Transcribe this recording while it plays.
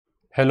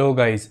Hello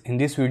guys, in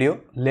this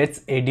video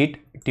let's edit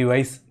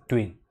device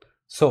twin.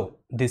 So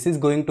this is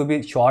going to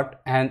be short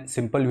and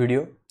simple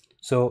video,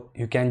 so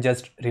you can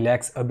just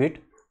relax a bit.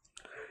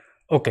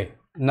 Okay,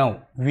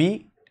 now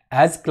we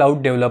as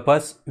cloud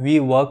developers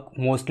we work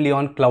mostly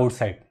on cloud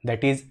side,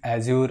 that is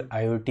Azure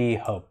IoT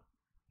Hub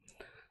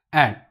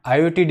and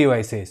IoT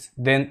devices.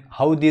 Then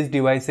how these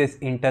devices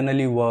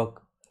internally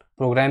work,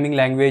 programming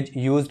language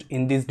used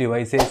in these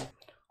devices,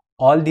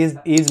 all this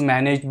is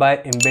managed by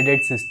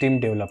embedded system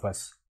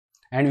developers.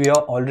 And we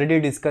have already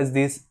discussed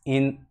this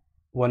in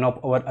one of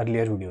our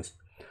earlier videos.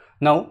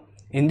 Now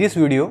in this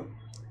video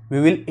we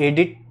will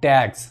edit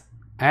tags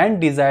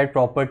and desired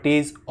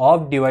properties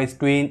of device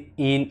twin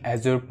in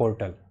Azure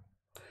Portal,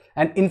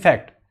 and in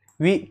fact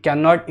we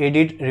cannot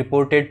edit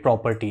reported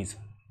properties.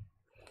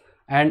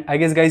 And I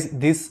guess guys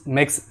this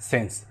makes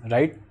sense,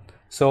 right?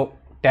 So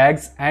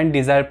tags and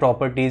desired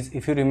properties,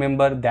 if you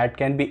remember, that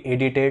can be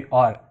edited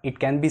or it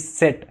can be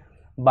set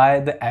by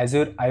the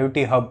Azure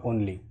IoT Hub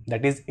only,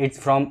 that is it's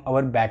from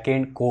our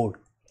backend code.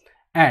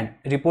 And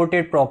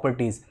reported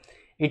properties,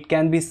 it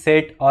can be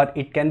set or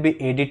it can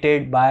be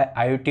edited by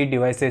IoT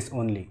devices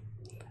only.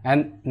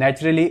 And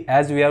naturally,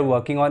 as we are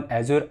working on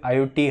Azure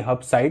IoT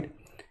Hub side,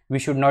 we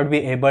should not be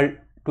able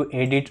to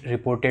edit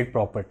reported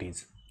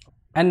properties.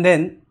 And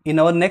then in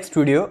our next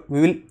video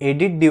we will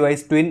edit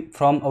device twin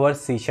from our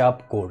C#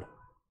 code.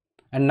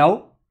 And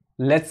now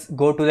let's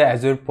go to the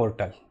Azure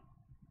Portal.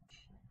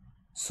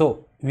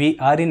 So we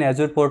are in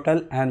Azure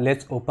Portal and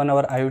let's open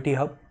our IoT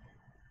Hub.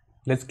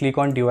 Let's click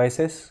on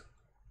devices.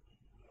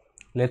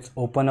 Let's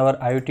open our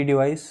IoT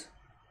device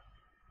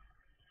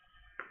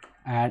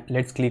and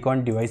let's click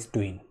on device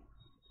twin.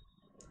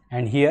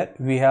 And here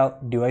we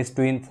have device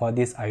twin for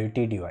this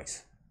IoT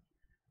device.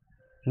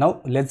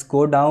 Now let's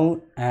go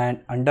down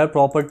and under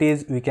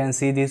properties we can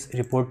see this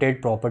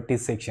reported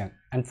properties section.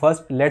 And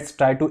first let's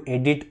try to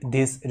edit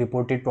this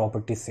reported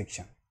properties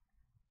section.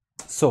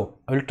 So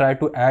I will try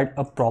to add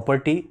a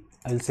property.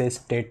 I'll say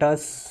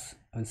status,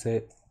 I'll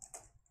say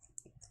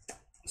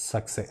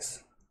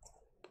success,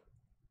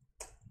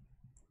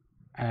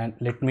 and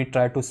let me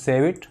try to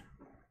save it.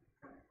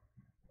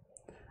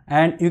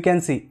 And you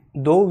can see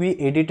though we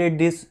edited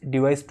this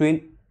device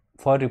twin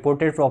for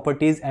reported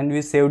properties and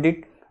we saved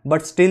it,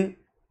 but still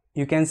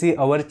you can see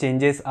our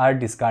changes are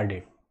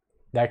discarded.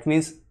 That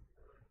means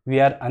we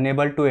are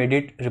unable to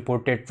edit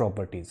reported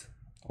properties.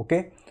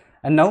 Okay,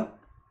 and now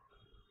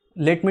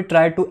let me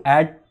try to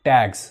add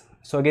tags.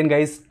 So again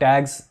guys,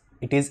 tags,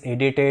 it is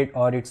edited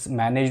or it's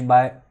managed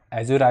by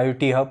Azure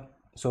IoT Hub.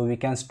 So we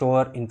can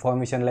store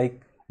information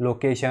like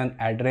location,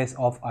 address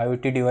of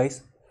IoT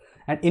device.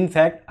 And in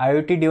fact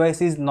IoT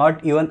device is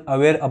not even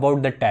aware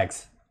about the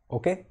tags.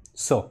 Okay,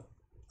 so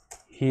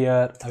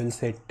here I will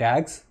say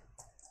tags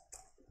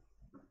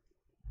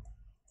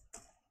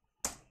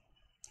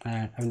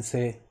and I will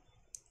say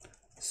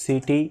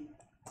city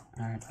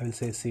and I will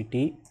say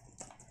city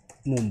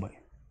Mumbai,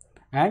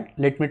 and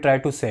let me try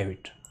to save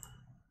it.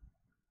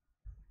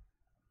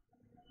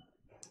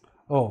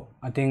 Oh,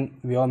 I think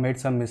we have made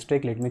some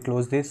mistake. Let me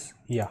close this.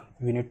 Yeah,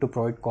 we need to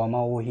provide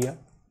comma over here,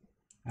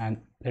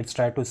 and let's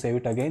try to save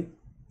it again.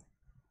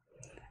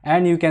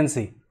 And you can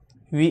see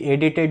we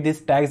edited this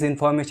tags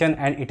information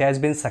and it has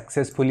been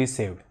successfully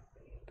saved.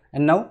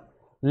 And now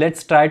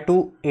let's try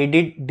to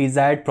edit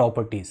desired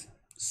properties.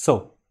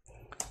 So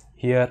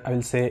here I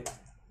will say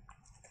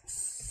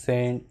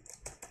send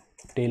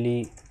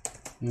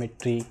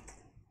telemetry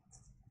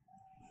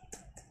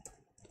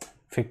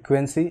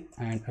frequency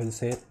and I will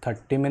say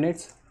 30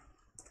 minutes,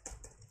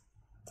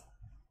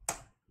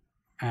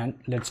 and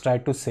let's try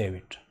to save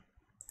it.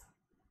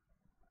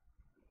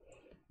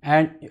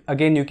 And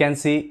again you can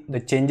see the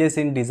changes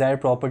in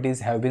desired properties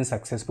have been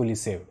successfully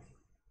saved.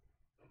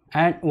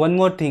 And one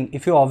more thing,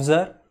 if you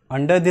observe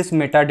under this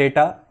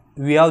metadata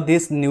we have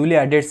this newly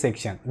added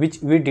section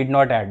which we did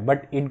not add,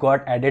 but it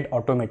got added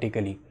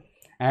automatically.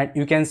 And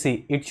you can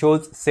see it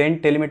shows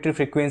send telemetry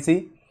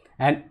frequency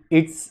and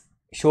it's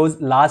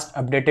shows last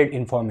updated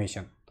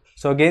information.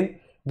 So again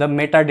the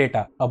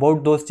metadata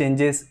about those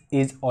changes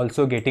is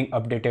also getting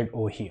updated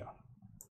over here.